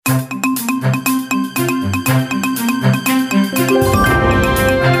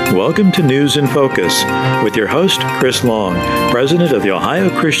welcome to News in Focus with your host, Chris Long, President of the Ohio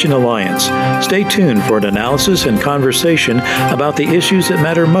Christian Alliance. Stay tuned for an analysis and conversation about the issues that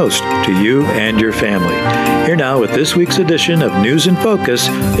matter most to you and your family. Here now with this week's edition of News in Focus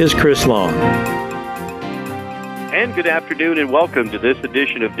is Chris Long. And good afternoon and welcome to this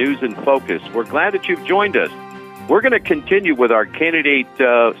edition of News in Focus. We're glad that you've joined us. We're going to continue with our candidate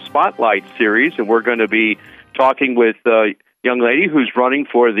spotlight series, and we're going to be talking with a young lady who's running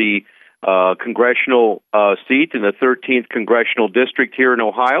for the congressional seat in the 13th Congressional District here in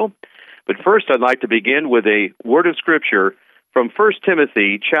Ohio. But first, I'd like to begin with a word of Scripture from 1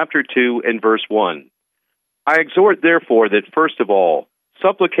 Timothy chapter 2 and verse 1. I exhort, therefore, that first of all,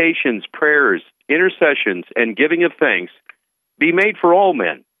 supplications, prayers, intercessions, and giving of thanks be made for all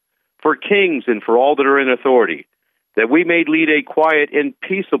men, for kings and for all that are in authority, that we may lead a quiet and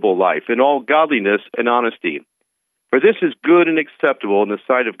peaceable life in all godliness and honesty. For this is good and acceptable in the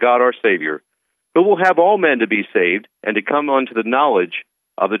sight of God our Savior, who will have all men to be saved and to come unto the knowledge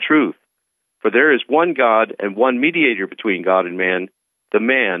of the truth. For there is one God and one mediator between God and man, the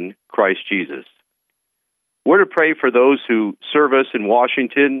man Christ Jesus. We're to pray for those who serve us in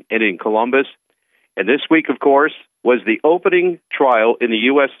Washington and in Columbus. And this week, of course, was the opening trial in the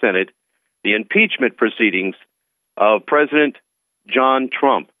U.S. Senate, the impeachment proceedings of President John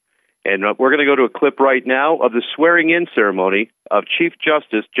Trump. And we're going to go to a clip right now of the swearing-in ceremony of Chief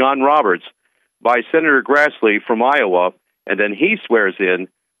Justice John Roberts by Senator Grassley from Iowa, and then he swears in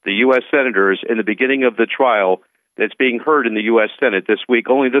the U.S. senators in the beginning of the trial that's being heard in the U.S. Senate this week.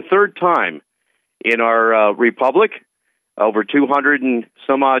 Only the third time in our republic, over 200 and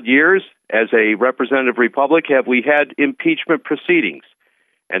some odd years, as a representative republic, have we had impeachment proceedings.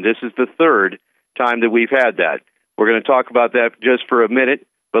 And this is the third time that we've had that. We're going to talk about that just for a minute.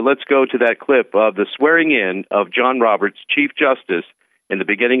 But let's go to that clip of the swearing in of John Roberts, Chief Justice, in the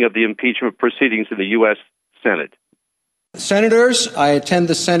beginning of the impeachment proceedings in the U.S. Senate. Senators, I attend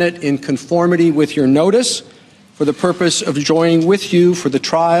the Senate in conformity with your notice for the purpose of joining with you for the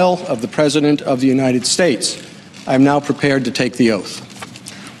trial of the President of the United States. I am now prepared to take the oath.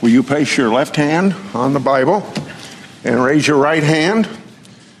 Will you place your left hand on the Bible and raise your right hand?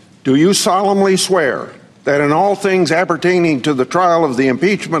 Do you solemnly swear that in all things appertaining to the trial of the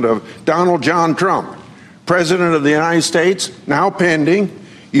impeachment of Donald John Trump, President of the United States, now pending,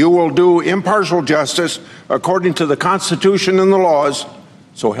 you will do impartial justice according to the Constitution and the laws,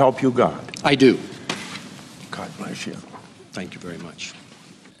 so help you God? I do. God bless you. Thank you very much.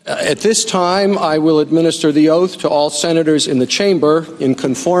 At this time, I will administer the oath to all senators in the chamber in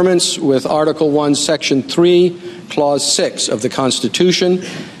conformance with Article 1, Section 3, Clause 6 of the Constitution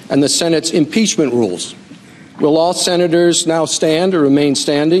and the Senate's impeachment rules. Will all senators now stand or remain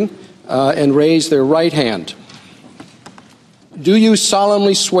standing and raise their right hand? Do you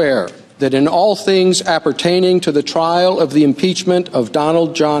solemnly swear that in all things appertaining to the trial of the impeachment of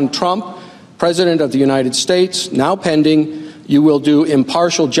Donald John Trump, President of the United States, now pending, you will do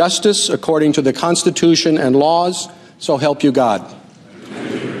impartial justice according to the Constitution and laws, so help you God?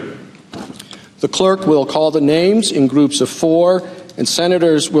 The clerk will call the names in groups of 4, and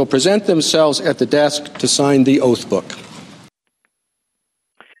senators will present themselves at the desk to sign the oath book.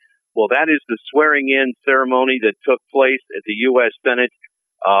 Well, that is the swearing-in ceremony that took place at the U.S. Senate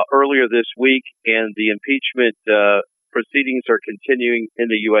earlier this week, and the impeachment proceedings are continuing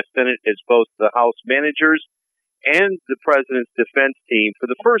in the U.S. Senate as both the House managers and the President's defense team, for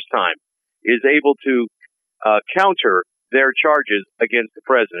the first time, is able to counter their charges against the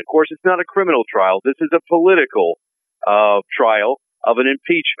President. Of course, it's not a criminal trial. This is a political trial of an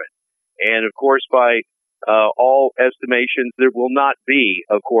impeachment. And, of course, by all estimations, there will not be,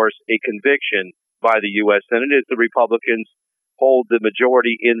 of course, a conviction by the U.S. Senate as the Republicans hold the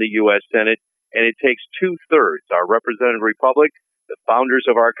majority in the U.S. Senate, and it takes 2/3. Our representative republic, the founders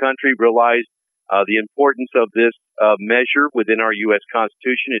of our country, realized the importance of this measure within our U.S.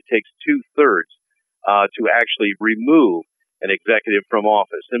 Constitution. It takes 2/3 to actually remove an executive from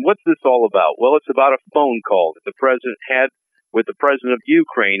office. And what's this all about? Well, it's about a phone call that the President had with the President of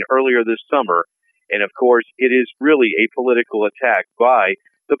Ukraine earlier this summer. And, of course, it is really a political attack by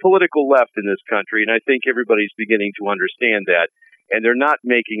the political left in this country, and I think everybody's beginning to understand that. And they're not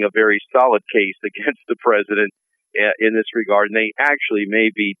making a very solid case against the President in this regard, and they actually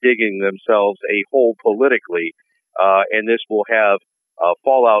may be digging themselves a hole politically, and this will have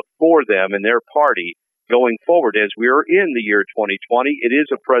fallout for them and their party going forward as we are in the year 2020. It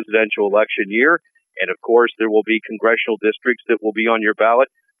is a presidential election year, and of course there will be congressional districts that will be on your ballot.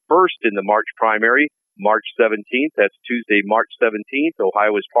 First in the March primary, March 17th, that's Tuesday, March 17th.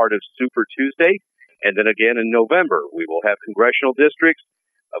 Ohio is part of Super Tuesday. And then again in November, we will have congressional districts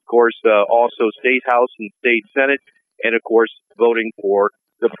of course, also State House and State Senate, and, of course, voting for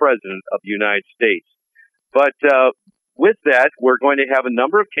the President of the United States. But with that, we're going to have a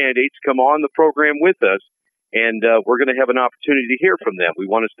number of candidates come on the program with us, and we're going to have an opportunity to hear from them. We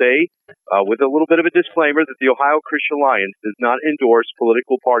want to say, with a little bit of a disclaimer, that the Ohio Christian Alliance does not endorse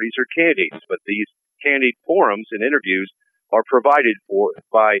political parties or candidates, but these candidate forums and interviews are provided for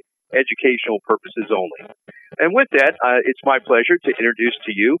by educational purposes only. And with that, it's my pleasure to introduce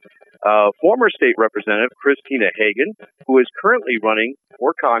to you former State Representative Christina Hagan, who is currently running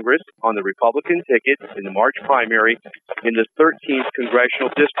for Congress on the Republican ticket in the March primary in the 13th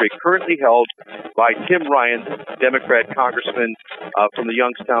Congressional District, currently held by Tim Ryan, Democrat Congressman from the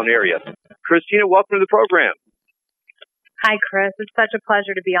Youngstown area. Christina, welcome to the program. Hi, Chris. It's such a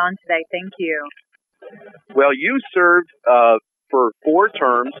pleasure to be on today. Thank you. Well, you served for 4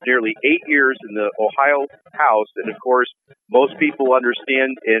 terms, nearly 8 years in the Ohio House, and of course, most people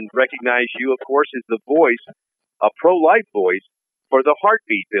understand and recognize you, of course, as the voice, a pro-life voice, for the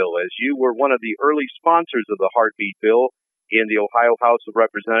Heartbeat Bill, as you were one of the early sponsors of the Heartbeat Bill in the Ohio House of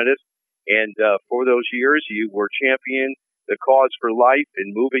Representatives, and for those years, you were championing the cause for life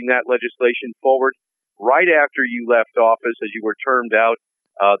and moving that legislation forward. Right after you left office, as you were termed out,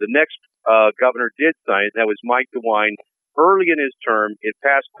 the next governor did sign it. That was Mike DeWine. Early in his term, it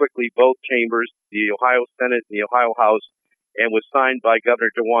passed quickly both chambers, the Ohio Senate and the Ohio House, and was signed by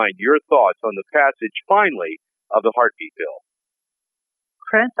Governor DeWine. Your thoughts on the passage, finally, of the Heartbeat Bill?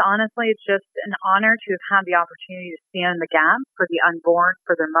 Chris, honestly, it's just an honor to have had the opportunity to stand in the gap for the unborn,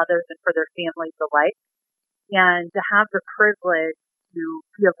 for their mothers, and for their families alike. And to have the privilege to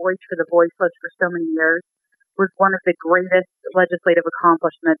be a voice for the voiceless for so many years was one of the greatest legislative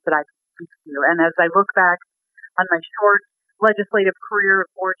accomplishments that I could speak to. And as I look back on my short legislative career of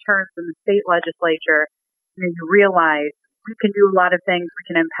 4 terms in the state legislature, you realize we can do a lot of things, we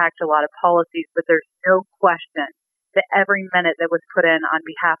can impact a lot of policies, but there's no question that every minute that was put in on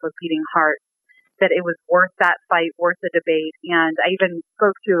behalf of beating hearts, that it was worth that fight, worth the debate. And I even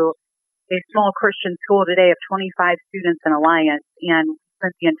spoke to a small Christian school today of 25 students in Alliance, and we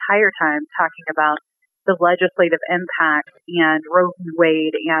spent the entire time talking about the legislative impact and Roe v.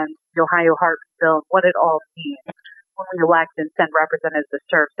 Wade and the Ohio Heartbeat Bill, what it all means when we elect and send representatives to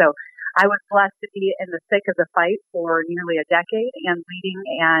serve. So I was blessed to be in the thick of the fight for nearly a decade and leading,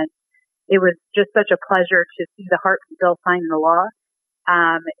 and it was just such a pleasure to see the Heartbeat Bill signed into law.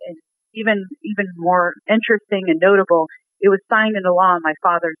 And even more interesting and notable, it was signed into law on my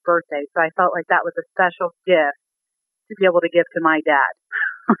father's birthday, so I felt like that was a special gift to be able to give to my dad.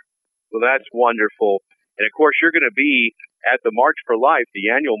 Well, that's wonderful. And, of course, you're going to be at the March for Life, the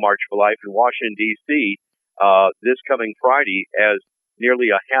annual March for Life in Washington, D.C., this coming Friday, as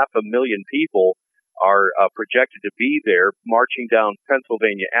nearly 500,000 people are projected to be there marching down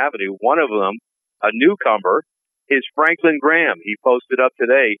Pennsylvania Avenue. One of them, a newcomer, is Franklin Graham. He posted up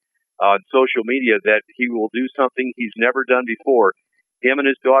today on social media that he will do something he's never done before. Him and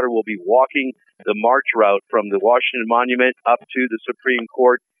his daughter will be walking the march route from the Washington Monument up to the Supreme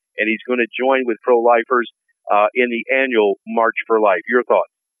Court, and he's going to join with pro-lifers in the annual March for Life. Your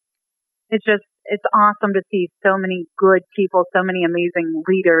thoughts? It's awesome to see so many good people, so many amazing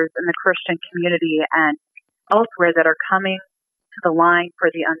leaders in the Christian community and elsewhere that are coming to the line for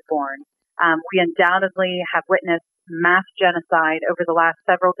the unborn. We undoubtedly have witnessed mass genocide over the last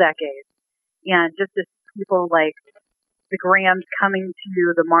several decades, and just as people like the Grahams coming to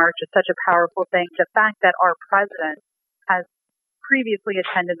the march is such a powerful thing. The fact that our president has previously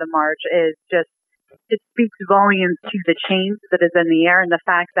attended the march is just, it speaks volumes to the change that is in the air, and the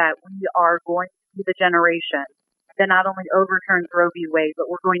fact that we are going to be the generation that not only overturns Roe v. Wade, but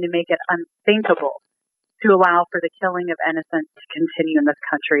we're going to make it unthinkable to allow for the killing of innocents to continue in this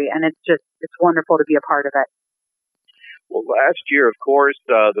country. And it's wonderful to be a part of it. Well, last year, of course,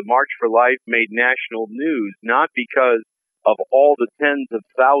 the March for Life made national news, not because of all the tens of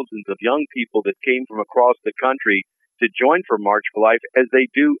thousands of young people that came from across the country to join for March for Life, as they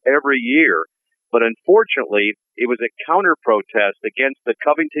do every year. But unfortunately, it was a counter-protest against the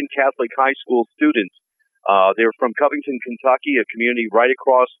Covington Catholic High School students. They were from Covington, Kentucky, a community right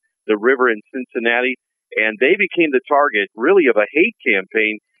across the river in Cincinnati, and they became the target, really, of a hate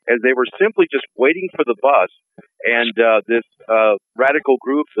campaign, as they were simply just waiting for the bus. And this radical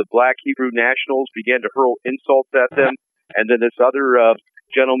group, the Black Hebrew Nationals, began to hurl insults at them. And then this other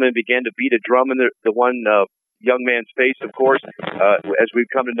gentleman began to beat a drum in the one young man's face, of course, as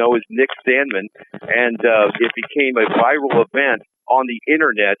we've come to know as Nick Sandman. And it became a viral event on the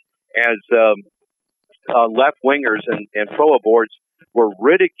Internet as left-wingers and pro-aborts were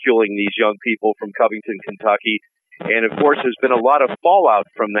ridiculing these young people from Covington, Kentucky. And, of course, there's been a lot of fallout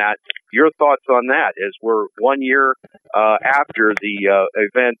from that. Your thoughts on that as we're 1 year after the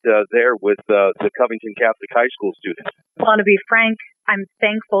event there with the Covington Catholic High School students? Well, to be frank, I'm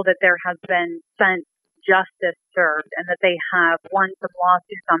thankful that there has been since justice served and that they have won some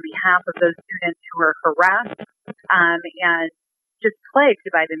lawsuits on behalf of those students who were harassed and just plagued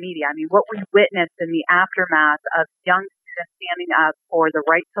by the media. I mean, what we witnessed in the aftermath of young students standing up for the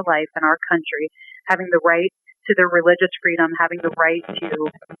right to life in our country, having the right to their religious freedom, having the right to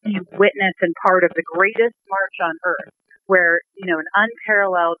be witness and part of the greatest march on earth, where, an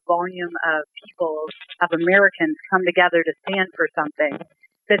unparalleled volume of people, of Americans come together to stand for something,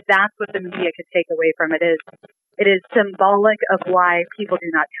 that's what the media could take away from it. It is symbolic of why people do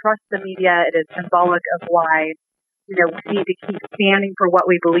not trust the media. It is symbolic of why we need to keep standing for what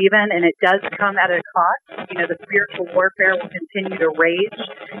we believe in, and it does come at a cost. The spiritual warfare will continue to rage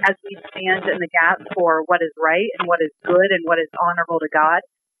as we stand in the gap for what is right and what is good and what is honorable to God.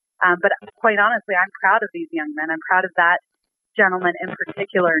 But quite honestly, I'm proud of these young men. I'm proud of that gentleman in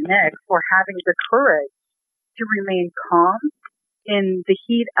particular, Nick, for having the courage to remain calm in the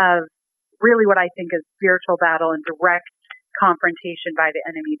heat of really what I think is spiritual battle and direct confrontation by the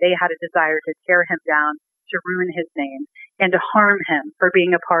enemy. They had a desire to tear him down, to ruin his name, and to harm him for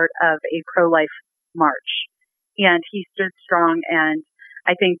being a part of a pro-life march. And he stood strong, and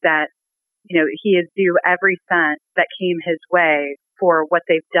I think that, he is due every cent that came his way for what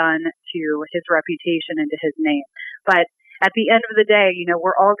they've done to his reputation and to his name. But at the end of the day,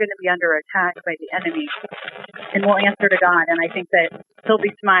 we're all going to be under attack by the enemy, and we'll answer to God. And I think that he'll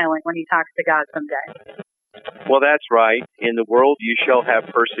be smiling when he talks to God someday. Well, that's right. In the world you shall have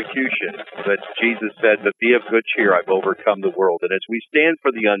persecution. But Jesus said, but be of good cheer, I've overcome the world. And as we stand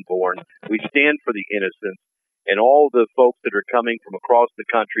for the unborn, we stand for the innocent, and all the folks that are coming from across the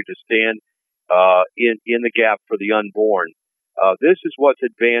country to stand in the gap for the unborn. This is what's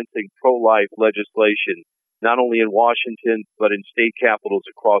advancing pro-life legislation, not only in Washington, but in state capitals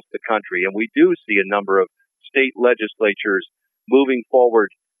across the country. And we do see a number of state legislatures moving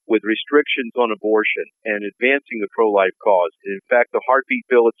forward with restrictions on abortion and advancing the pro-life cause. In fact, the heartbeat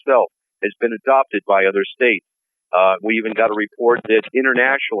bill itself has been adopted by other states. We even got a report that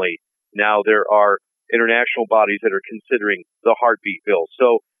internationally now there are international bodies that are considering the heartbeat bill.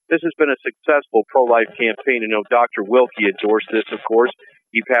 So this has been a successful pro-life campaign. And Dr. Wilkie endorsed this, of course.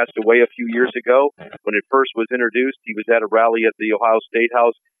 He passed away a few years ago. When it first was introduced, he was at a rally at the Ohio State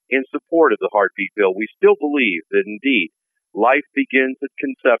House in support of the heartbeat bill. We still believe that indeed life begins at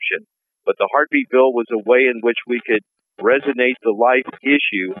conception, but the heartbeat bill was a way in which we could resonate the life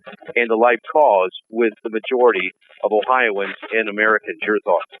issue and the life cause with the majority of Ohioans and Americans. Your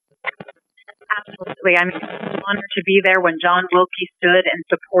thoughts? Absolutely. I mean, it was an honor to be there when John Wilkie stood and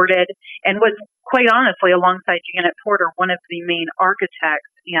supported and was, quite honestly, alongside Janet Porter, one of the main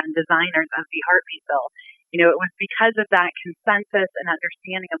architects and designers of the heartbeat bill. It was because of that consensus and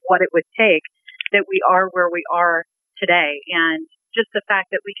understanding of what it would take that we are where we are today. And just the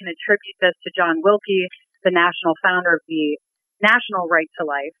fact that we can attribute this to John Wilkie, the national founder of the National Right to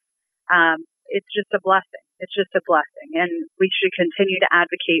Life, it's just a blessing. It's just a blessing. And we should continue to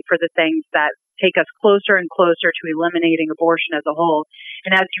advocate for the things that take us closer and closer to eliminating abortion as a whole.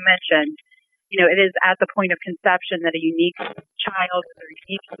 And as you mentioned, it is at the point of conception that a unique child is a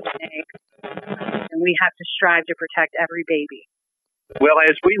unique DNA, and we have to strive to protect every baby. Well,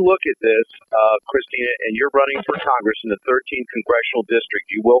 as we look at this, Christina, and you're running for Congress in the 13th Congressional District,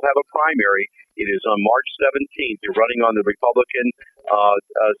 you will have a primary. It is on March 17th. You're running on the Republican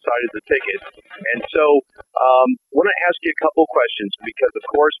side of the ticket. And so I want to ask you a couple questions because, of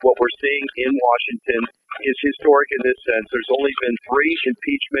course, what we're seeing in Washington is historic in this sense. There's only been 3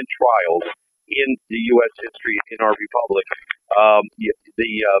 impeachment trials in the U.S. history in our republic.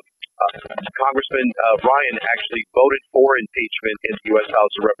 Congressman Ryan actually voted for impeachment in the U.S.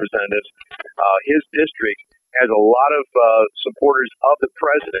 House of Representatives. His district has a lot of supporters of the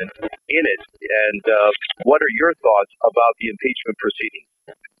president in it. And what are your thoughts about the impeachment proceedings?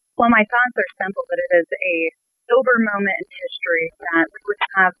 Well, my thoughts are simple, that it is a sober moment in history that we would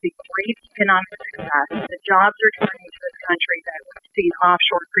have the great economic success, the jobs returning to this country that we've seen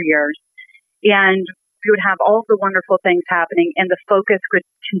offshore for years, and we would have all of the wonderful things happening, and the focus would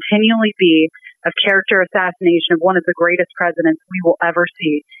continually be of character assassination of one of the greatest presidents we will ever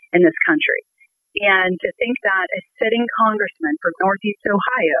see in this country. And to think that a sitting congressman from Northeast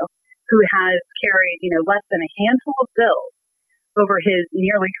Ohio, who has carried, less than a handful of bills over his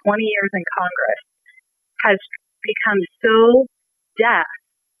nearly 20 years in Congress, has become so deaf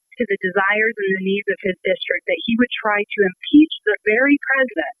to the desires and the needs of his district that he would try to impeach the very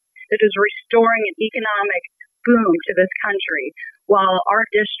president that is restoring an economic boom to this country while our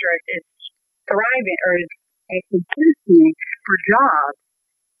district is thriving or is competing for jobs.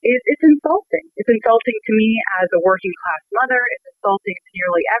 It's insulting. It's insulting to me as a working class mother. It's insulting to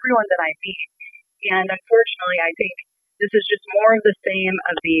nearly everyone that I meet. And unfortunately, I think this is just more of the same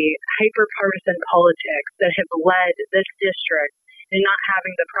of the hyper-partisan politics that have led this district in not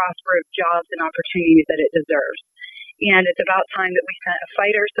having the prosperous jobs and opportunities that it deserves. And it's about time that we sent a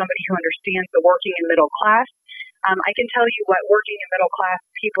fighter, somebody who understands the working and middle class. I can tell you what working and middle class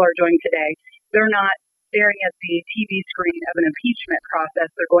people are doing today. They're not staring at the TV screen of an impeachment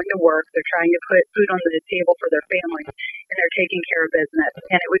process. They're going to work. They're trying to put food on the table for their families, and they're taking care of business.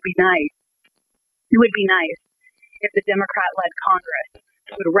 And it would be nice if the Democrat-led Congress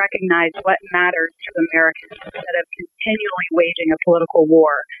would recognize what matters to Americans instead of continually waging a political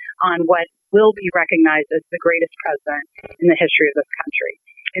war on what will be recognized as the greatest president in the history of this country.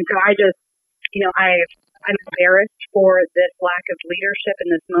 And so I'm embarrassed for this lack of leadership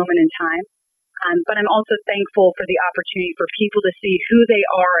in this moment in time. But I'm also thankful for the opportunity for people to see who they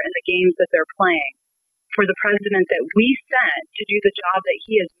are in the games that they're playing. For the president that we sent to do the job that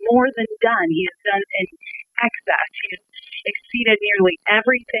he has more than done. He has done in excess. He has exceeded nearly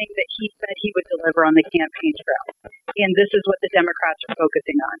everything that he said he would deliver on the campaign trail. And this is what the Democrats are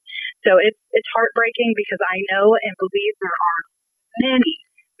focusing on. So it's heartbreaking because I know and believe there are many,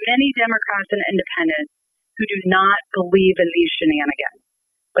 many Democrats and independents who do not believe in these shenanigans.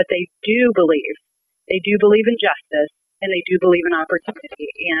 But they do believe in justice, and they do believe in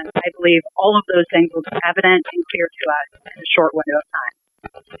opportunity. And I believe all of those things will be evident and clear to us in a short window of time.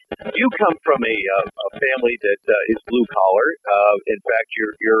 You come from a family that is blue collar. In fact,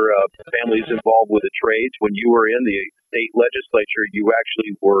 your family is involved with the trades. When you were in the state legislature, you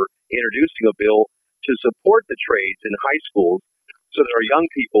actually were introducing a bill to support the trades in high schools so that our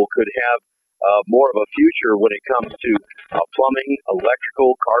young people could have more of a future when it comes to plumbing,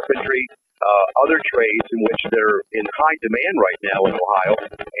 electrical, carpentry, other trades in which they're in high demand right now in Ohio.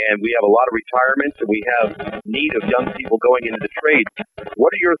 And we have a lot of retirements, and we have need of young people going into the trades.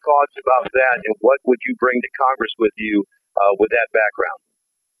 What are your thoughts about that, and what would you bring to Congress with you with that background?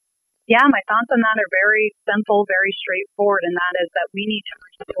 Yeah, my thoughts on that are very simple, very straightforward, and that is that we need to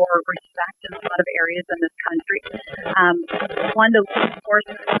restore respect in a lot of areas in this country. One, to law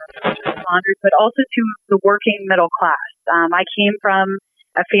enforcement and first responders, but also to the working middle class. I came from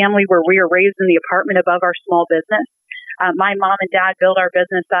a family where we were raised in the apartment above our small business. My mom and dad built our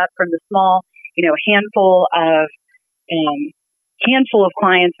business up from the small, handful of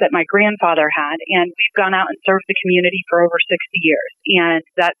clients that my grandfather had, and we've gone out and served the community for over 60 years. And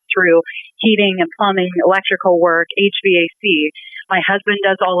that's through heating and plumbing, electrical work, HVAC. My husband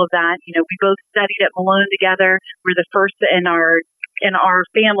does all of that. We both studied at Malone together. We're the first in our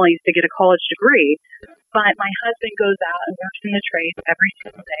families to get a college degree. But my husband goes out and works in the trades every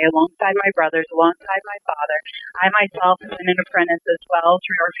single day alongside my brothers, alongside my father. I myself am an apprentice as well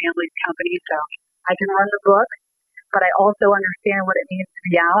through our family's company, so I can run the book. But I also understand what it means to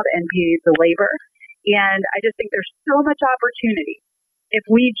be out and be the labor. And I just think there's so much opportunity if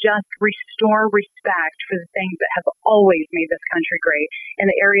we just restore respect for the things that have always made this country great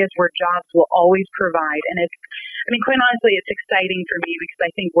and the areas where jobs will always provide. And quite honestly, it's exciting for me because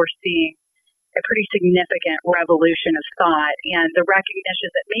I think we're seeing a pretty significant revolution of thought and the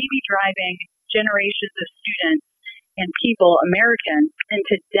recognition that maybe driving generations of students and people, Americans,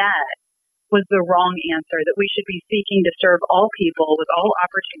 into debt was the wrong answer, that we should be seeking to serve all people with all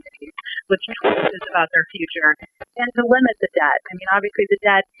opportunities, with choices about their future, and to limit the debt. Obviously the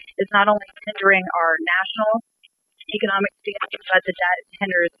debt is not only hindering our national economic standing, but the debt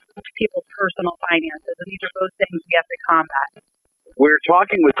hinders people's personal finances, and these are both things we have to combat. We're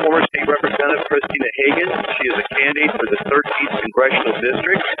talking with former State Representative Christina Hagan. She is a candidate for the 13th Congressional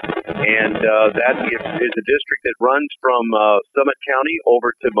District, and that is a district that runs from Summit County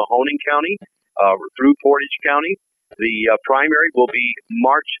over to Mahoning County through Portage County. The primary will be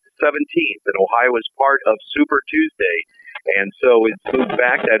March 17th, and Ohio is part of Super Tuesday, and so it's moved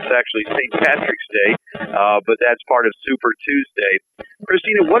back. That's actually St. Patrick's Day, but that's part of Super Tuesday.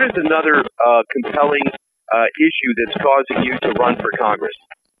 Christina, what is another compelling issue that's causing you to run for Congress?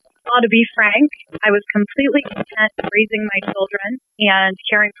 Well, to be frank, I was completely content raising my children and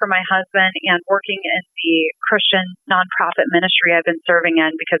caring for my husband and working in the Christian nonprofit ministry I've been serving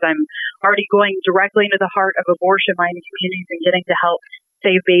in, because I'm already going directly into the heart of abortion-minded communities and getting to help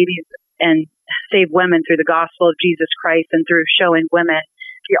save babies and save women through the gospel of Jesus Christ and through showing women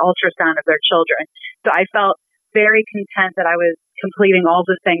the ultrasound of their children. So I felt very content that I was completing all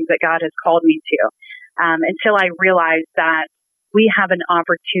the things that God has called me to. Until I realized that we have an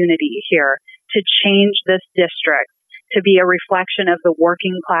opportunity here to change this district to be a reflection of the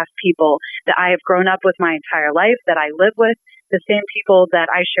working class people that I have grown up with my entire life, that I live with, the same people that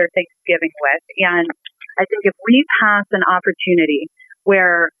I share Thanksgiving with. And I think if we pass an opportunity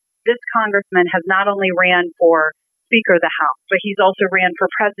where this congressman has not only ran for Speaker of the House, but he's also ran for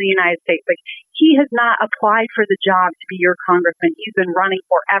President of the United States. Like, he has not applied for the job to be your congressman. He's been running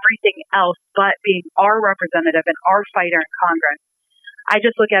for everything else but being our representative and our fighter in Congress. I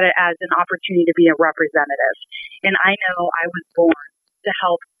just look at it as an opportunity to be a representative. And I know I was born to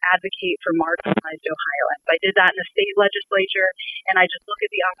help advocate for marginalized Ohioans. I did that in the state legislature, and I just look at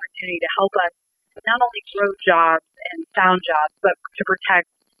the opportunity to help us not only grow jobs and sound jobs, but to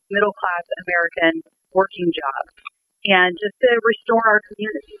protect middle-class American working jobs and just to restore our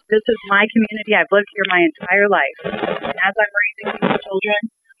community. This is my community. I've lived here my entire life. And as I'm raising these children,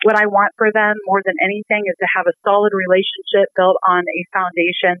 what I want for them more than anything is to have a solid relationship built on a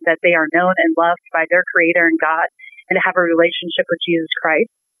foundation that they are known and loved by their Creator and God, and to have a relationship with Jesus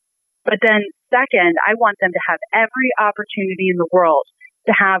Christ. But then second, I want them to have every opportunity in the world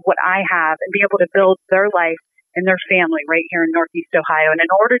to have what I have and be able to build their life and their family right here in Northeast Ohio. And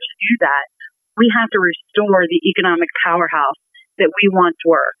in order to do that, we have to restore the economic powerhouse that we once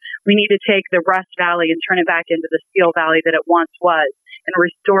were. We need to take the Rust Valley and turn it back into the Steel Valley that it once was, and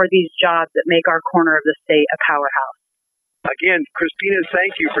restore these jobs that make our corner of the state a powerhouse. Again, Christina,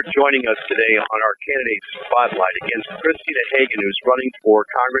 thank you for joining us today on our candidate spotlight against Christina Hagan, who's running for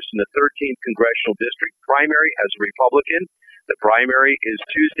Congress in the 13th Congressional District primary as a Republican. The primary is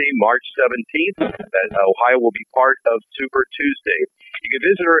Tuesday, March 17th. Ohio will be part of Super Tuesday. You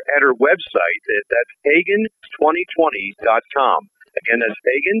can visit her at her website. That's Hagan2020.com. Again, that's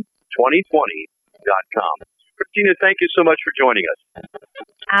Hagan2020.com. Christina, thank you so much for joining us.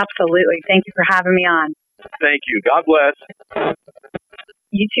 Absolutely. Thank you for having me on. Thank you. God bless.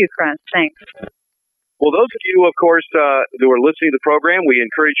 You too, Chris. Thanks. Well, those of you, of course, who are listening to the program, we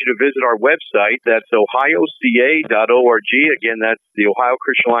encourage you to visit our website. That's ohioca.org. Again, that's the Ohio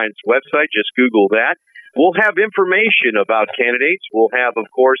Christian Alliance website. Just Google that. We'll have information about candidates. We'll have, of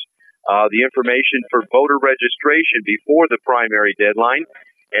course, the information for voter registration before the primary deadline.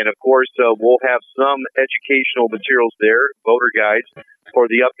 And, of course, we'll have some educational materials there, voter guides, for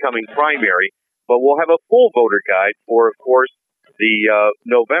the upcoming primary. But we'll have a full voter guide for, of course, the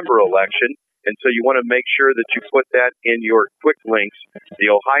November election. And so you want to make sure that you put that in your quick links, the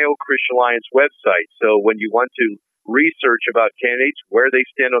Ohio Christian Alliance website. So when you want to research about candidates, where they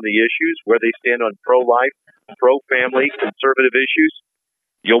stand on the issues, where they stand on pro-life, pro-family, conservative issues,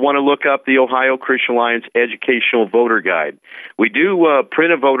 you'll want to look up the Ohio Christian Alliance Educational Voter Guide. We do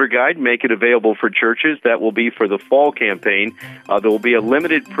print a voter guide, make it available for churches. That will be for the fall campaign. There will be a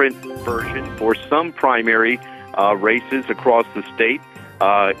limited print version for some primary races across the state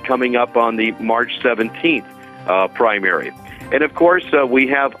coming up on the March 17th primary. And, of course, we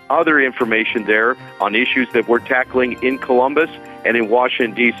have other information there on issues that we're tackling in Columbus and in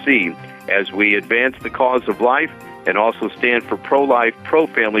Washington, D.C., as we advance the cause of life and also stand for pro-life,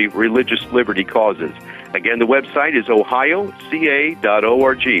 pro-family, religious liberty causes. Again, the website is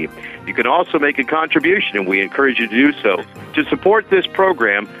ohioca.org. You can also make a contribution, and we encourage you to do so. To support this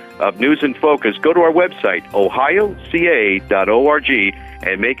program of News in Focus, go to our website, ohioca.org,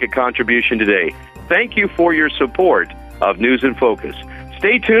 and make a contribution today. Thank you for your support of News in Focus.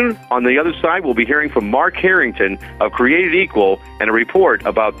 Stay tuned. On the other side, we'll be hearing from Mark Harrington of Created Equal and a report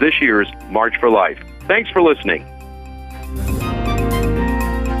about this year's March for Life. Thanks for listening.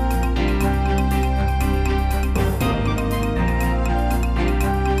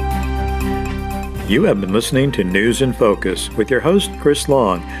 You have been listening to News in Focus with your host, Chris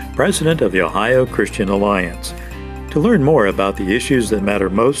Long, President of the Ohio Christian Alliance. To learn more about the issues that matter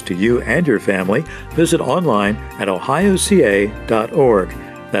most to you and your family, visit online at ohioca.org.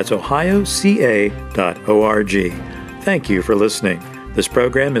 That's ohioca.org. Thank you for listening. This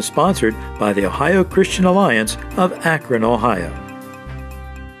program is sponsored by the Ohio Christian Alliance of Akron, Ohio.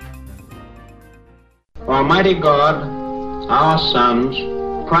 Almighty God, our sons,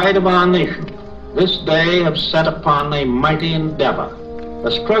 pride of our nation, this day have set upon a mighty endeavor,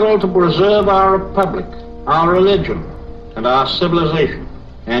 a struggle to preserve our republic, our religion, and our civilization,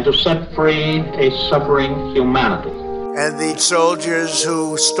 and to set free a suffering humanity. And the soldiers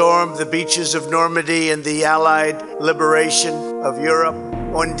who stormed the beaches of Normandy and the Allied liberation of Europe.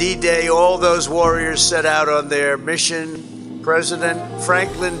 On D-Day, all those warriors set out on their mission. President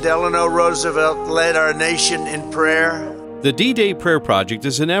Franklin Delano Roosevelt led our nation in prayer. The D-Day Prayer Project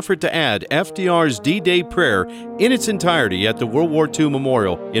is an effort to add FDR's D-Day prayer in its entirety at the World War II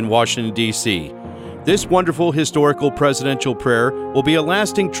Memorial in Washington, D.C. This wonderful historical presidential prayer will be a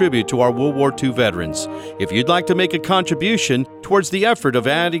lasting tribute to our World War II veterans. If you'd like to make a contribution towards the effort of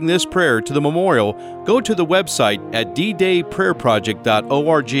adding this prayer to the memorial, go to the website at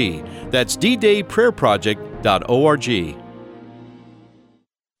ddayprayerproject.org. That's ddayprayerproject.org.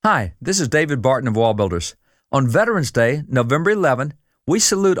 Hi, this is David Barton of Wall Builders. On Veterans Day, November 11, we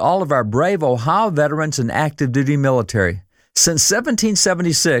salute all of our brave Ohio veterans and active duty military. Since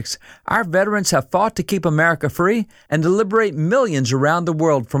 1776, our veterans have fought to keep America free and to liberate millions around the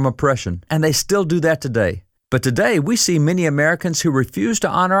world from oppression, and they still do that today. But today, we see many Americans who refuse to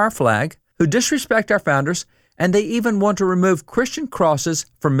honor our flag, who disrespect our founders, and they even want to remove Christian crosses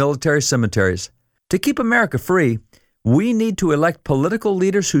from military cemeteries. To keep America free, we need to elect political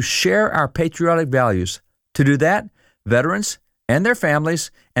leaders who share our patriotic values. To do that, veterans and their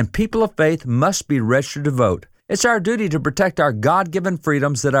families and people of faith must be registered to vote. It's our duty to protect our God-given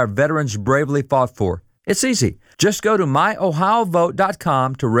freedoms that our veterans bravely fought for. It's easy. Just go to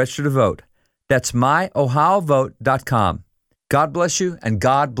myohiovote.com to register to vote. That's myohiovote.com. God bless you, and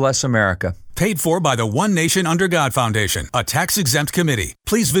God bless America. Paid for by the One Nation Under God Foundation, a tax-exempt committee.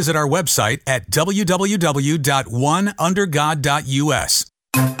 Please visit our website at www.oneundergod.us.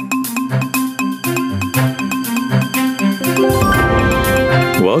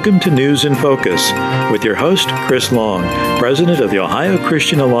 Welcome to News in Focus with your host, Chris Long, President of the Ohio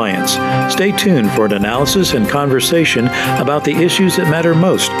Christian Alliance. Stay tuned for an analysis and conversation about the issues that matter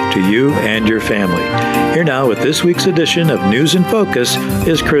most to you and your family. Here now with this week's edition of News in Focus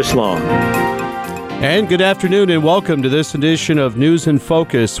is Chris Long. And good afternoon and welcome to this edition of News in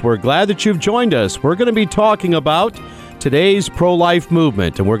Focus. We're glad that you've joined us. We're going to be talking about today's pro-life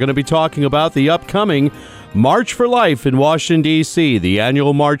movement, and we're going to be talking about the upcoming March for Life in Washington, D.C., the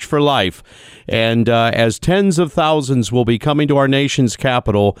annual March for Life. And as tens of thousands will be coming to our nation's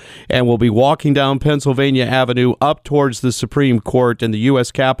capital and will be walking down Pennsylvania Avenue up towards the Supreme Court and the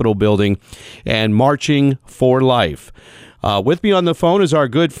U.S. Capitol building and marching for life. With me on the phone is our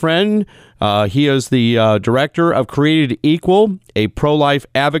good friend. He is the director of Created Equal, a pro-life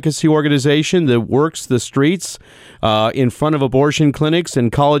advocacy organization that works the streets in front of abortion clinics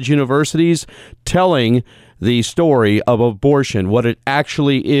and college universities, telling the story of abortion, what it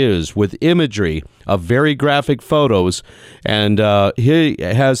actually is, with imagery of very graphic photos. And he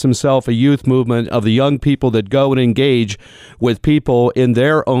has himself a youth movement of the young people that go and engage with people in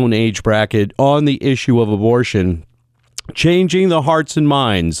their own age bracket on the issue of abortion, changing the hearts and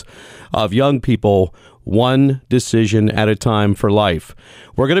minds of young people one decision at a time for life.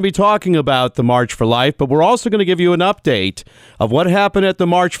 We're going to be talking about the March for Life, but we're also going to give you an update of what happened at the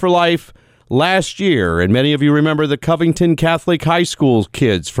March for Life last year. And many of you remember the Covington Catholic High School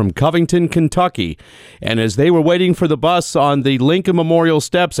kids from Covington, Kentucky. And as they were waiting for the bus on the Lincoln Memorial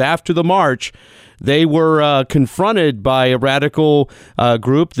steps after the march, they were confronted by a radical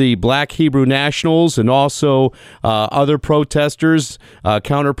group, the Black Hebrew Nationals, and also other protesters,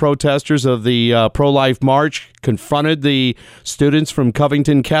 counter-protesters of the pro-life march, confronted the students from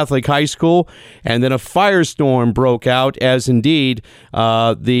Covington Catholic High School, and then a firestorm broke out as indeed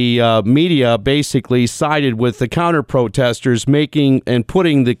the media basically sided with the counter-protesters, making and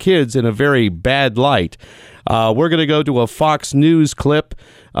putting the kids in a very bad light. We're going to go to a Fox News clip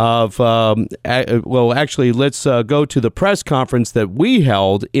of, actually, let's go to the press conference that we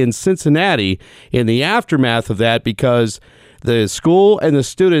held in Cincinnati in the aftermath of that, because the school and the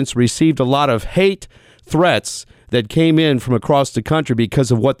students received a lot of hate threats that came in from across the country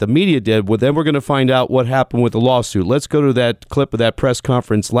because of what the media did. Well, then we're going to find out what happened with the lawsuit. Let's go to that clip of that press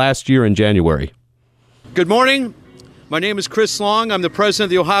conference last year in January. Good morning. My name is Chris Long. I'm the president of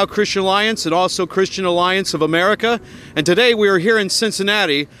the Ohio Christian Alliance and also Christian Alliance of America. And today we are here in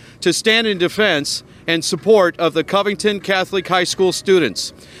Cincinnati to stand in defense and support of the Covington Catholic High School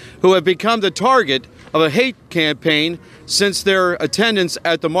students who have become the target of a hate campaign since their attendance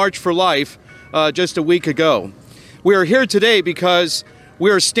at the March for Life just a week ago. We are here today because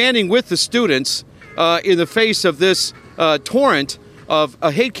we are standing with the students in the face of this torrent of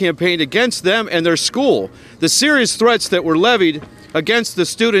a hate campaign against them and their school. The serious threats that were levied against the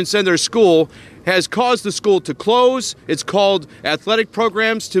students and their school has caused the school to close. It's called athletic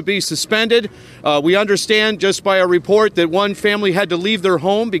programs to be suspended. We understand just by a report that one family had to leave their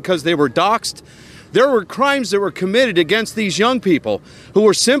home because they were doxxed. There were crimes that were committed against these young people who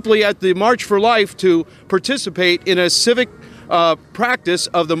were simply at the March for Life to participate in a civic practice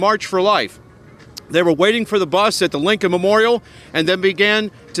of the March for Life. They were waiting for the bus at the Lincoln Memorial and then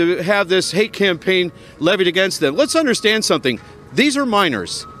began to have this hate campaign levied against them. Let's understand something. These are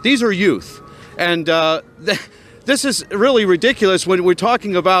minors. These are youth. And this is really ridiculous when we're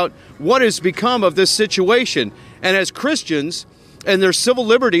talking about what has become of this situation. And as Christians, and their civil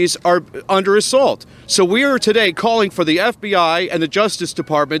liberties are under assault. So we are today calling for the FBI and the Justice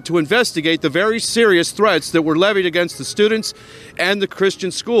Department to investigate the very serious threats that were levied against the students and the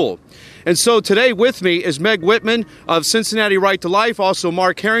Christian school. And so today with me is Meg Whitman of Cincinnati Right to Life, also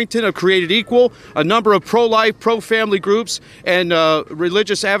Mark Harrington of Created Equal, a number of pro-life, pro-family groups and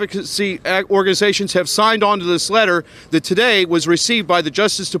religious advocacy organizations have signed on to this letter that today was received by the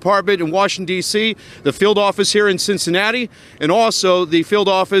Justice Department in Washington, D.C., the field office here in Cincinnati, and also the field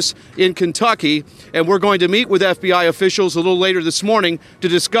office in Kentucky. And we're going to meet with FBI officials a little later this morning to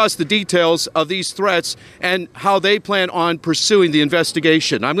discuss the details of these threats and how they plan on pursuing the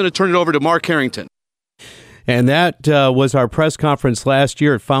investigation. I'm going to turn it over to Mark Harrington. And that was our press conference last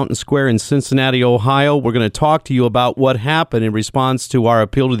year at Fountain Square in Cincinnati, Ohio. We're going to talk to you about what happened in response to our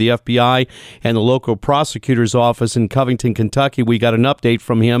appeal to the FBI and the local prosecutor's office in Covington, Kentucky. We got an update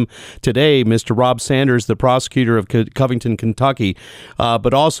from him today, Mr. Rob Sanders, the prosecutor of Covington, Kentucky.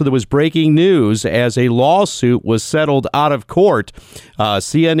 But also there was breaking news as a lawsuit was settled out of court.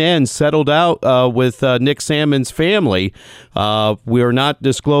 CNN settled out with Nick Salmon's family. We are not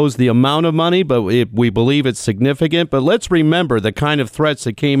disclosed the amount of money, but we believe it's significant. But let's remember the kind of threats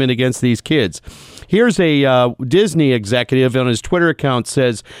that came in against these kids. Here's a Disney executive on his Twitter account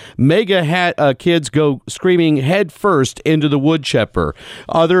says, mega kids go screaming head first into the wood chipper.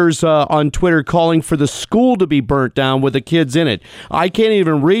 Others on Twitter calling for the school to be burnt down with the kids in it. I can't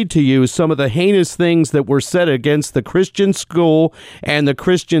even read to you some of the heinous things that were said against the Christian school and the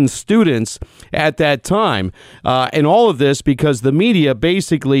Christian students at that time. And all of this because the media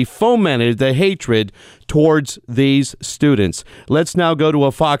basically fomented the hatred towards these students. Let's now go to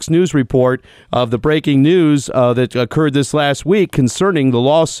a Fox News report of the breaking news that occurred this last week concerning the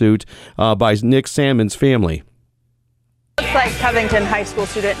lawsuit by Nick Salmon's family. Looks like Covington High School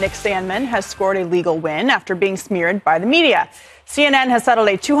student Nick Salmon has scored a legal win after being smeared by the media. CNN has settled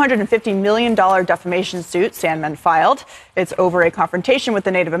a $250 million defamation suit Salmon filed. It's over a confrontation with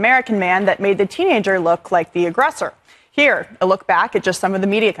the Native American man that made the teenager look like the aggressor. Here, a look back at just some of the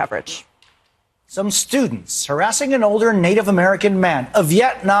media coverage. Some students harassing an older Native American man, a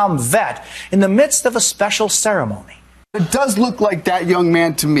Vietnam vet, in the midst of a special ceremony. It does look like that young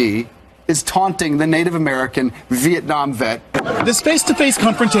man to me is taunting the Native American Vietnam vet. This face-to-face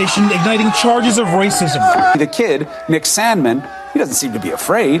confrontation igniting charges of racism. The kid, Nick Salmon, he doesn't seem to be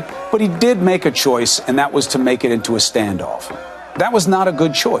afraid, but he did make a choice, and that was to make it into a standoff. That was not a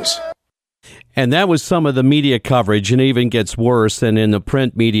good choice. And that was some of the media coverage, and it even gets worse than in the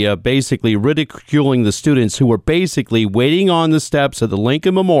print media, basically ridiculing the students who were basically waiting on the steps of the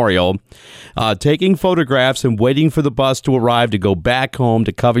Lincoln Memorial, taking photographs and waiting for the bus to arrive to go back home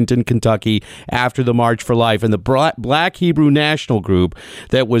to Covington, Kentucky after the March for Life. And the Black Hebrew National Group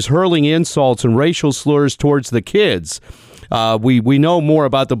that was hurling insults and racial slurs towards the kids. We know more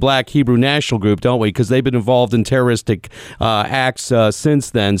about the Black Hebrew National Group, don't we? Because they've been involved in terroristic acts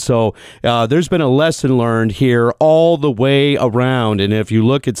since then. So there's been a lesson learned here all the way around. And if you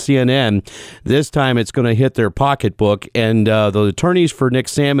look at CNN, this time it's going to hit their pocketbook. And the attorneys for Nick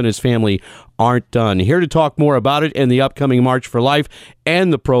Salmon and his family aren't done. Here to talk more about it and the upcoming March for Life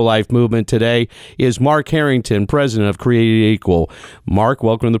and the pro-life movement today is Mark Harrington, president of Created Equal. Mark,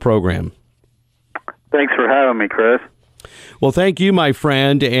 welcome to the program. Thanks for having me, Chris. Well, thank you, my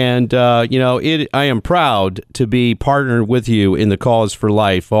friend. And, I am proud to be partnered with you in the cause for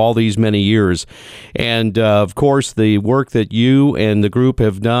life all these many years. And, of course, the work that you and the group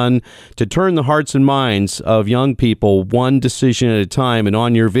have done to turn the hearts and minds of young people one decision at a time, and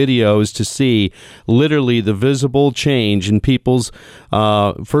on your videos to see literally the visible change in people's,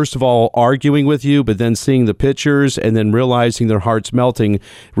 first of all, arguing with you, but then seeing the pictures and then realizing their hearts melting,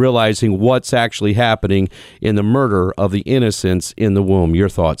 realizing what's actually happening in the murder of the innocents in the womb. Your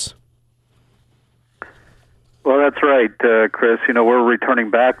thoughts? Well, that's right, Chris. We're returning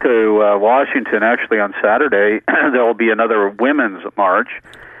back to Washington actually on Saturday. There will be another women's march,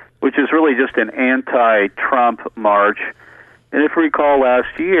 which is really just an anti-Trump march. And if you recall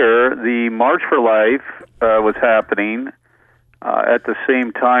last year, the March for Life was happening at the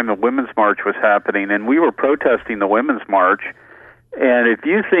same time the Women's March was happening, and we were protesting the Women's March. And if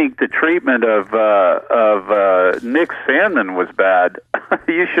you think the treatment of Nick Salmon was bad,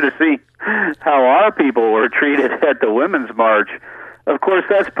 you should have seen how our people were treated at the Women's March. Of course,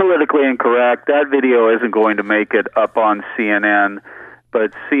 that's politically incorrect. That video isn't going to make it up on CNN.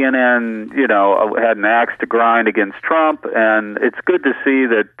 But CNN, had an axe to grind against Trump, and it's good to see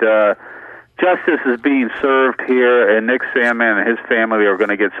that justice is being served here, and Nick Sandmann and his family are going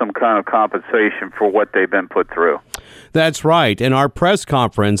to get some kind of compensation for what they've been put through. That's right. And our press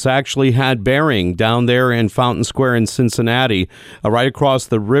conference actually had bearing down there in Fountain Square in Cincinnati, right across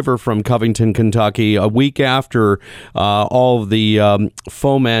the river from Covington, Kentucky, a week after all of the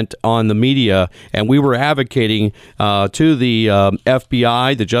foment on the media. And we were advocating to the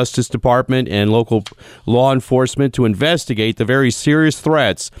FBI, the Justice Department, and local law enforcement to investigate the very serious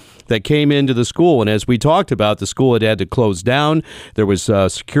threats that came into the school. And as we talked about, the school had to close down. There was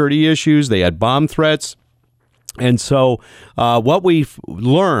security issues. They had bomb threats. And so what we've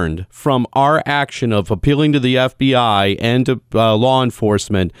learned from our action of appealing to the FBI and to law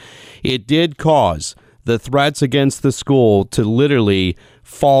enforcement, it did cause the threats against the school to literally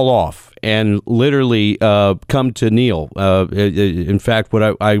fall off and literally come to kneel. In fact,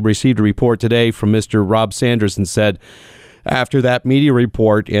 what I received a report today from Mr. Rob Sanders and said, after that media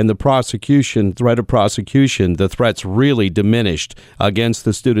report and the threat of prosecution, the threats really diminished against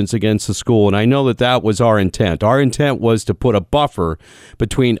the students, against the school. And I know that was our intent. Our intent was to put a buffer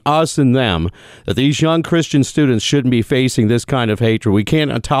between us and them, that these young Christian students shouldn't be facing this kind of hatred. We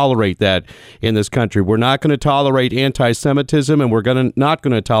can't tolerate that in this country. We're not going to tolerate anti-Semitism, and we're not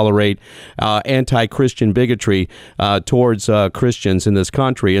going to tolerate anti-Christian bigotry towards Christians in this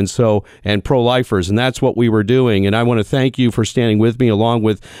country, and pro-lifers. And that's what we were doing. And I want to thank you for standing with me, along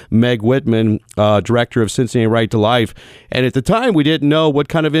with Meg Whitman, director of Cincinnati Right to Life. And at the time, we didn't know what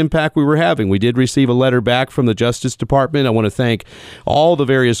kind of impact we were having. We did receive a letter back from the Justice Department. I want to thank all the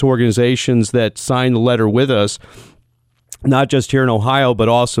various organizations that signed the letter with us, not just here in Ohio, but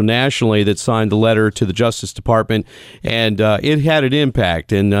also nationally, that signed the letter to the Justice Department, and it had an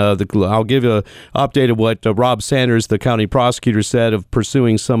impact. And I'll give an update of what Rob Sanders, the county prosecutor, said of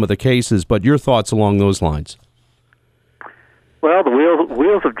pursuing some of the cases, but your thoughts along those lines. Well, the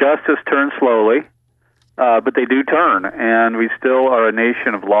wheels of justice turn slowly, but they do turn, and we still are a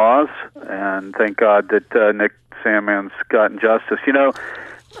nation of laws, and thank God that Nick Sandmann's gotten justice. You know,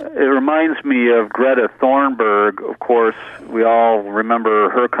 it reminds me of Greta Thunberg. Of course, we all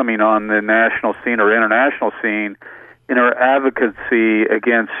remember her coming on the national scene or international scene in her advocacy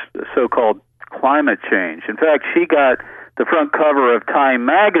against so-called climate change. In fact, she got the front cover of Time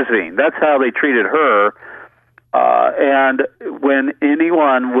magazine. That's how they treated her. And when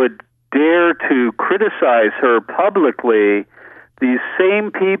anyone would dare to criticize her publicly, these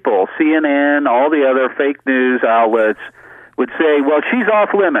same people, CNN, all the other fake news outlets, would say, well, she's off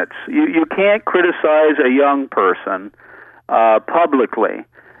limits. You can't criticize a young person publicly.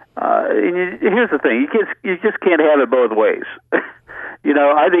 Here's the thing. You just can't have it both ways. You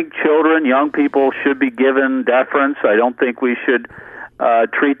know, I think children, young people should be given deference. I don't think we should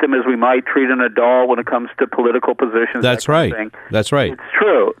treat them as we might treat an adult when it comes to political positions. That's right. That's right. It's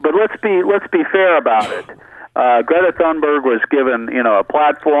true. But let's be fair about it. Greta Thunberg was given, a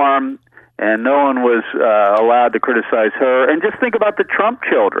platform, and no one was allowed to criticize her. And just think about the Trump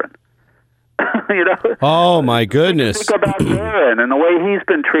children. Oh, my goodness. Think about Aaron and the way he's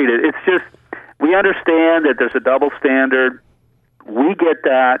been treated. It's just, we understand that there's a double standard. We get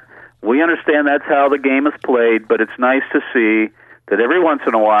that. We understand that's how the game is played, but it's nice to see that every once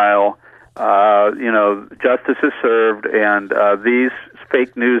in a while, justice is served, and these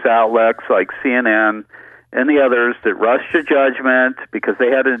fake news outlets like CNN and the others that rush to judgment because they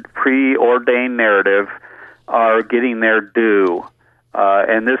had a preordained narrative are getting their due.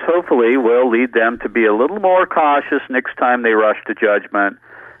 And this hopefully will lead them to be a little more cautious next time they rush to judgment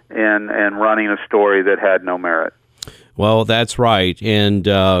and running a story that had no merit. Well, that's right. And,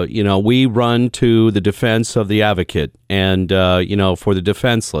 we run to the defense of the advocate and, for the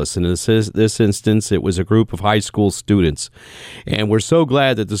defenseless. And in this instance, it was a group of high school students. And we're so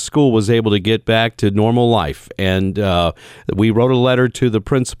glad that the school was able to get back to normal life. And we wrote a letter to the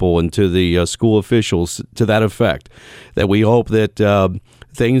principal and to the school officials to that effect, that we hope that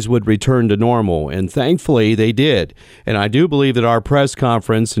things would return to normal. And thankfully, they did. And I do believe that our press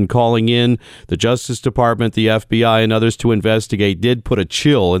conference and calling in the Justice Department, the FBI, and others to investigate did put a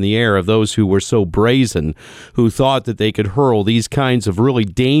chill in the air of those who were so brazen, who thought that they could hurl these kinds of really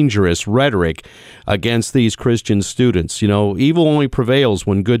dangerous rhetoric against these Christian students. Evil only prevails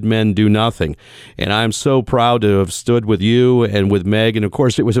when good men do nothing. And I'm so proud to have stood with you and with Meg. And of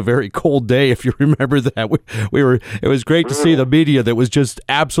course, it was a very cold day, if you remember that. It was great to see the media that was just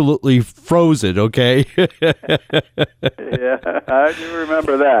absolutely frozen, okay? Yeah, I do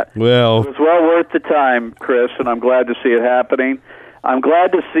remember that. Well, it was well worth the time, Chris, and I'm glad to see it happening. I'm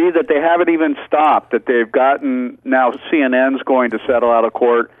glad to see that they haven't even stopped, that they've gotten, now CNN's going to settle out of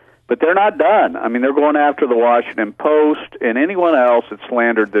court, But they're not done. I mean, they're going after the Washington Post and anyone else that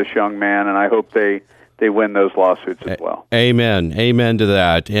slandered this young man, and I hope they win those lawsuits as well. Amen. Amen to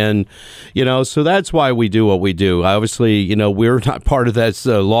that. And, so that's why we do what we do. Obviously, we're not part of that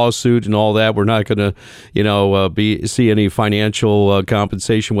lawsuit and all that. We're not going to, see any financial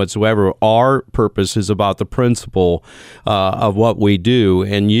compensation whatsoever. Our purpose is about the principle of what we do.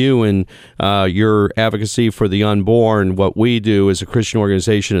 And you and your advocacy for the unborn, what we do as a Christian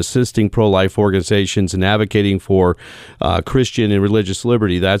organization assisting pro-life organizations and advocating for Christian and religious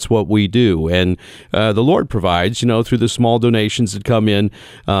liberty, that's what we do. And the Lord provides, through the small donations that come in,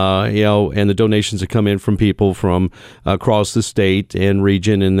 and the donations that come in from people from across the state and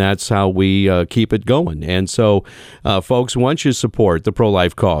region, and that's how we keep it going. And so, folks, once you support the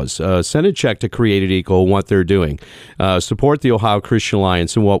pro-life cause, send a check to Created Equal and what they're doing. Support the Ohio Christian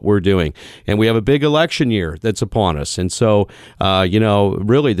Alliance and what we're doing. And we have a big election year that's upon us. And so,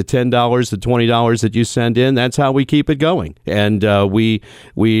 really the $10, the $20 that you send in, that's how we keep it going. And we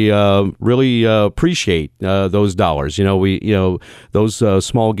really appreciate those dollars. Those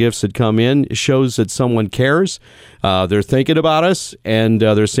small gifts that come in shows that someone cares. They're thinking about us, and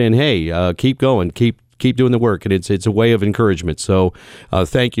they're saying, "Hey, keep going, keep doing the work." And it's a way of encouragement. So,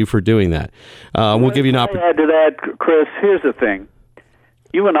 thank you for doing that. We'll give you an opportunity. Add to that, Chris. Here's the thing: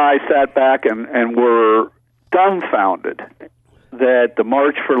 you and I sat back and were dumbfounded that the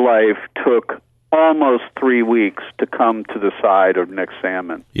March for Life took almost 3 weeks to come to the side of Nick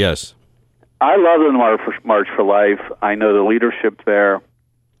Sandmann. Yes. I love the March for Life. I know the leadership there.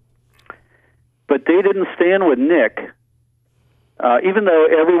 But they didn't stand with Nick, even though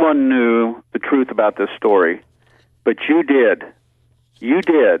everyone knew the truth about this story. But you did. You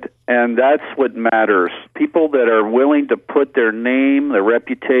did. And that's what matters. People that are willing to put their name, their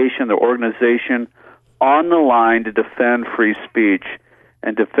reputation, their organization on the line to defend free speech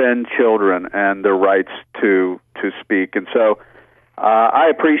and defend children and their rights to speak. And so I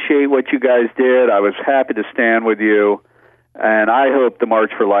appreciate what you guys did. I was happy to stand with you, and I hope the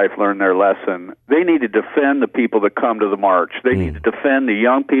March for Life learned their lesson. They need to defend the people that come to the march. They need to defend the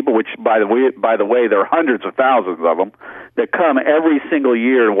young people, which, by the way, there are hundreds of thousands of them that come every single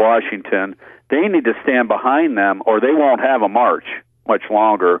year in Washington. They need to stand behind them, or they won't have a march much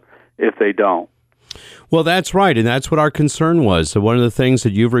longer if they don't. Well, that's right, and that's what our concern was. So one of the things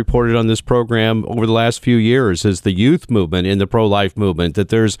that you've reported on this program over the last few years is the youth movement in the pro-life movement, that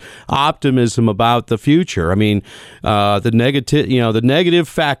there's optimism about the future. I mean, the negative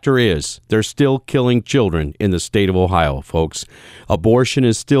factor is they're still killing children in the state of Ohio, folks. Abortion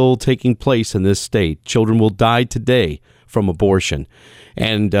is still taking place in this state. Children will die today from abortion,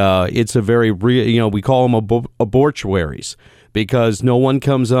 and it's a very real, we call them abortuaries, because no one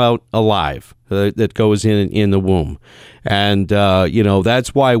comes out alive that goes in the womb. And,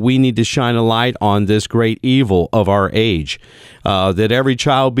 that's why we need to shine a light on this great evil of our age, that every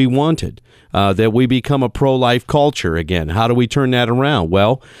child be wanted, that we become a pro-life culture again. How do we turn that around?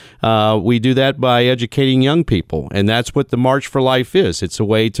 Well, we do that by educating young people, and that's what the March for Life is. It's a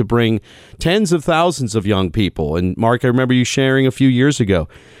way to bring tens of thousands of young people. And, Mark, I remember you sharing a few years ago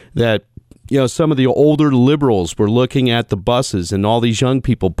that some of the older liberals were looking at the buses and all these young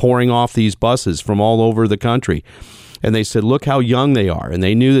people pouring off these buses from all over the country. And they said, look how young they are. And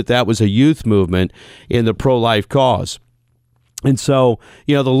they knew that was a youth movement in the pro-life cause. And so,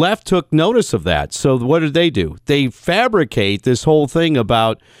 the left took notice of that. So what did they do? They fabricate this whole thing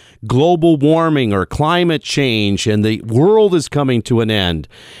about global warming or climate change, and the world is coming to an end.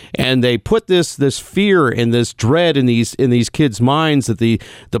 And they put this fear and this dread in these kids' minds that the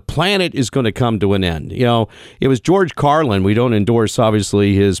planet is going to come to an end. It was George Carlin. We don't endorse,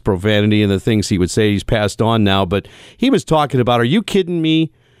 obviously, his profanity and the things he would say. He's passed on now, but he was talking about, are you kidding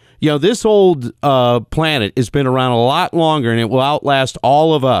me? This old planet has been around a lot longer, and it will outlast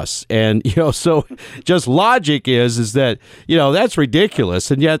all of us. And, so just logic is that, that's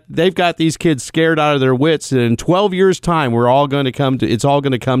ridiculous. And yet they've got these kids scared out of their wits. And in 12 years' time, it's all going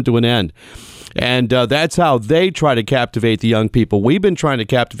to come to an end. And that's how they try to captivate the young people. We've been trying to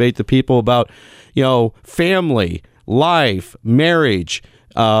captivate the people about, family, life, marriage,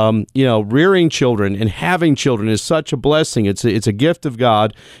 rearing children and having children is such a blessing. It's a gift of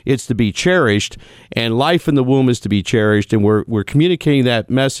God. It's to be cherished, and life in the womb is to be cherished. And we're communicating that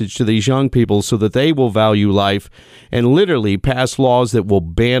message to these young people so that they will value life and literally pass laws that will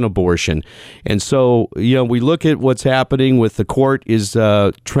ban abortion. And so, we look at what's happening with the court is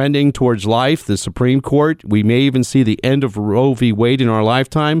trending towards life, the Supreme Court. We may even see the end of Roe v. Wade in our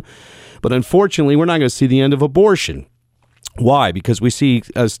lifetime, but unfortunately, we're not going to see the end of abortion. Why? Because we see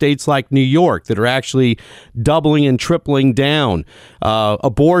states like New York that are actually doubling and tripling down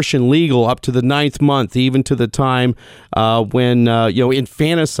abortion legal up to the 9th month, even to the time when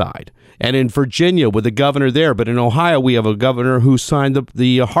infanticide. And in Virginia, with the governor there, but in Ohio, we have a governor who signed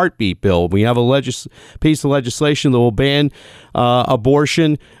the heartbeat bill. We have a piece of legislation that will ban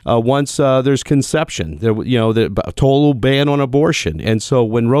abortion once there's conception. The total ban on abortion. And so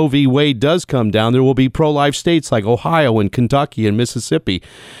when Roe v. Wade does come down, there will be pro-life states like Ohio and Kentucky and Mississippi.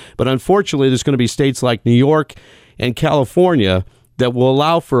 But unfortunately, there's going to be states like New York and California that will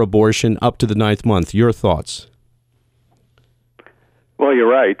allow for abortion up to the 9th month. Your thoughts? Well, you're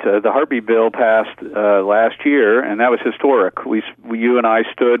right. The heartbeat bill passed last year, and that was historic. You and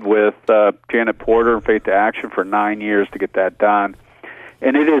I stood with Janet Porter and Faith to Action for 9 years to get that done.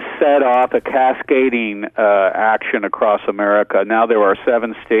 And it has set off a cascading action across America. Now there are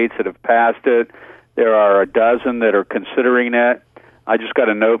 7 states that have passed it. There are a dozen that are considering it. I just got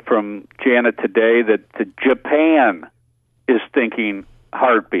a note from Janet today that Japan is thinking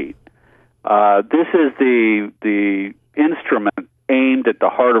heartbeat. This is the instrument aimed at the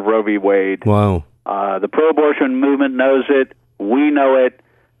heart of Roe v. Wade. Wow. The pro-abortion movement knows it. We know it.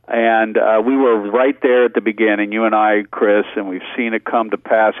 And we were right there at the beginning, you and I, Chris, and we've seen it come to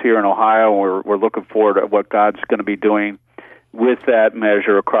pass here in Ohio. We're looking forward to what God's going to be doing with that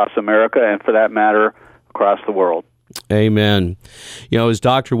measure across America and, for that matter, across the world. Amen. As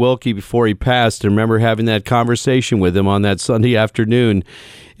Dr. Wilkie, before he passed, I remember having that conversation with him on that Sunday afternoon.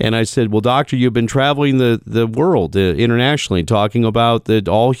 And I said, well, Doctor, you've been traveling the world internationally, talking about that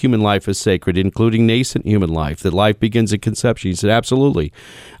all human life is sacred, including nascent human life, that life begins at conception. He said, absolutely.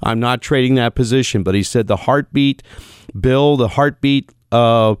 I'm not trading that position. But he said the heartbeat bill, the heartbeat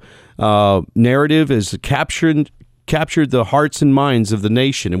narrative is captured the hearts and minds of the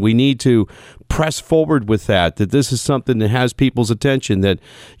nation, and we need to press forward with that this is something that has people's attention, that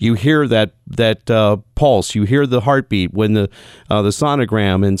you hear that pulse, you hear the heartbeat when the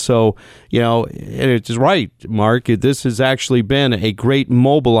sonogram. And so, it's right, Mark, this has actually been a great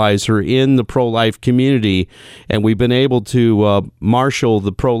mobilizer in the pro-life community, and we've been able to marshal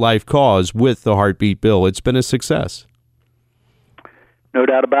the pro-life cause with the heartbeat bill. It's been a success. No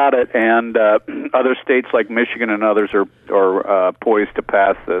doubt about it, and other states like Michigan and others are poised to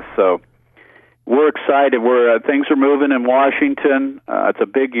pass this. So we're excited. Things are moving in Washington. It's a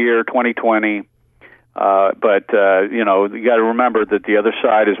big year, 2020. But you got to remember that the other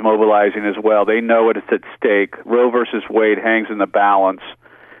side is mobilizing as well. They know it's at stake. Roe versus Wade hangs in the balance,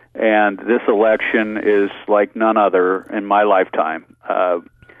 and this election is like none other in my lifetime.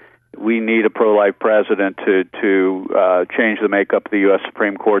 We need a pro-life president to change the makeup of the U.S.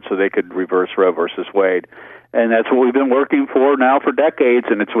 Supreme Court so they could reverse Roe versus Wade. And that's what we've been working for now for decades,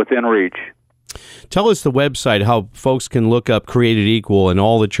 and it's within reach. Tell us the website, how folks can look up Created Equal and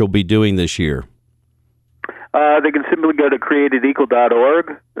all that you'll be doing this year. They can simply go to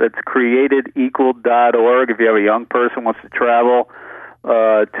createdequal.org. That's createdequal.org. If you have a young person who wants to travel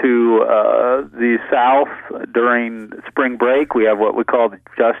to the South during spring break, we have what we call the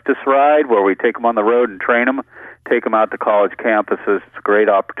Justice Ride, where we take them on the road and train them, take them out to college campuses. It's a great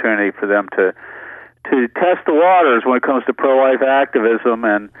opportunity for them to test the waters when it comes to pro-life activism.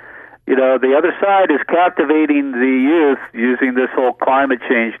 And the other side is captivating the youth using this whole climate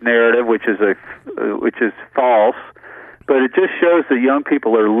change narrative, which is false. But it just shows that young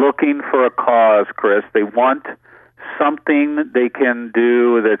people are looking for a cause, Chris. They want something they can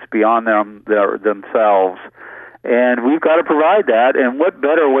do that's beyond themselves. And we've got to provide that. And what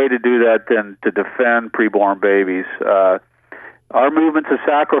better way to do that than to defend preborn babies? Our movement's a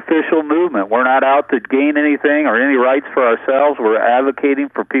sacrificial movement. We're not out to gain anything or any rights for ourselves. We're advocating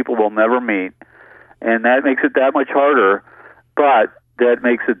for people we'll never meet. And that makes it that much harder, but that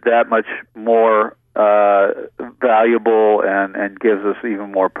makes it that much more valuable and gives us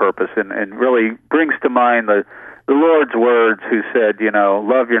even more purpose and really brings to mind the Lord's words, who said,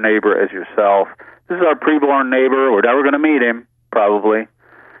 love your neighbor as yourself. This is our preborn neighbor. We're never going to meet him, probably,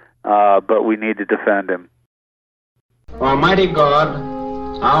 but we need to defend him. Almighty God,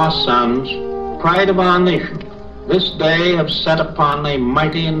 our sons, pride of our nation, this day have set upon a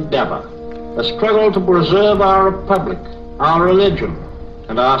mighty endeavor, a struggle to preserve our republic, our religion,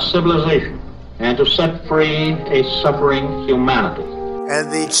 and our civilization, and to set free a suffering humanity. And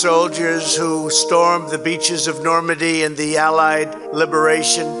the soldiers who stormed the beaches of Normandy and the Allied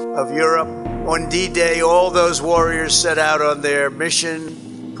liberation of Europe. On D-Day, all those warriors set out on their mission.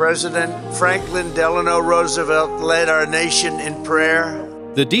 President Franklin Delano Roosevelt led our nation in prayer.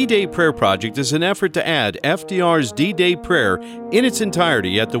 The D-Day Prayer Project is an effort to add FDR's D-Day prayer in its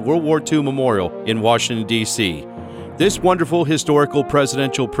entirety at the World War II Memorial in Washington, D.C. This wonderful historical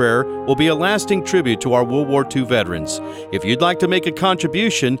presidential prayer will be a lasting tribute to our World War II veterans. If you'd like to make a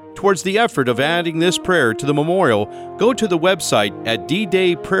contribution towards the effort of adding this prayer to the memorial, go to the website at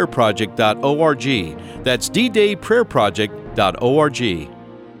ddayprayerproject.org. That's ddayprayerproject.org.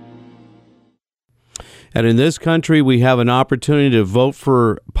 And in this country, we have an opportunity to vote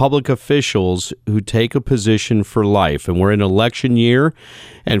for public officials who take a position for life. And we're in election year.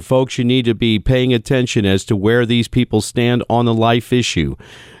 And folks, you need to be paying attention as to where these people stand on the life issue.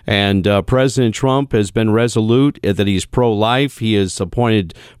 And President Trump has been resolute that he's pro-life. He has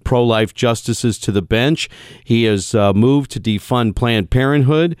appointed pro-life justices to the bench. He has moved to defund Planned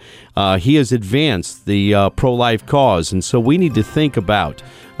Parenthood. He has advanced the pro-life cause. And so we need to think about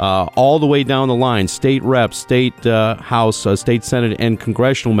all the way down the line, state reps, state House, state Senate, and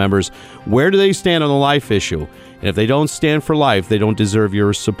congressional members, where do they stand on the life issue? And if they don't stand for life, they don't deserve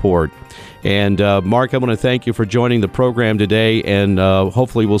your support. And Mark, I want to thank you for joining the program today, and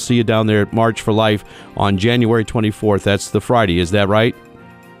hopefully we'll see you down there at March for Life on January 24th. That's the Friday, is that right?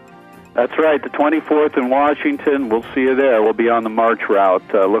 That's right, the 24th in Washington. We'll see you there. We'll be on the march route.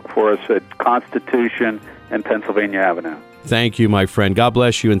 Look for us at Constitution and Pennsylvania Avenue. Thank you, my friend. God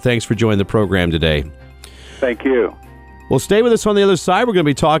bless you, and thanks for joining the program today. Thank you. Well, stay with us on the other side. We're going to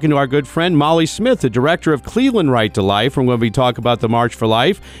be talking to our good friend Molly Smith, the director of Cleveland Right to Life. We're going to be talking about the March for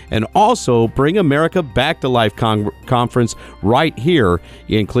Life and also Bring America Back to Life conference right here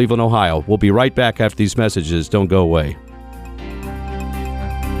in Cleveland, Ohio. We'll be right back after these messages. Don't go away.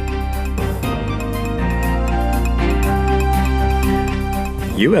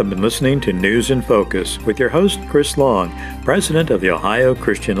 You have been listening to News in Focus with your host, Chris Long, president of the Ohio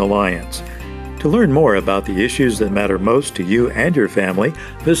Christian Alliance. To learn more about the issues that matter most to you and your family,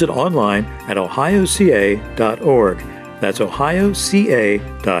 visit online at ohioca.org. That's ohioca.org.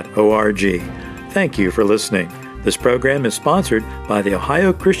 Thank you for listening. This program is sponsored by the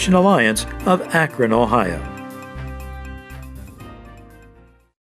Ohio Christian Alliance of Akron, Ohio.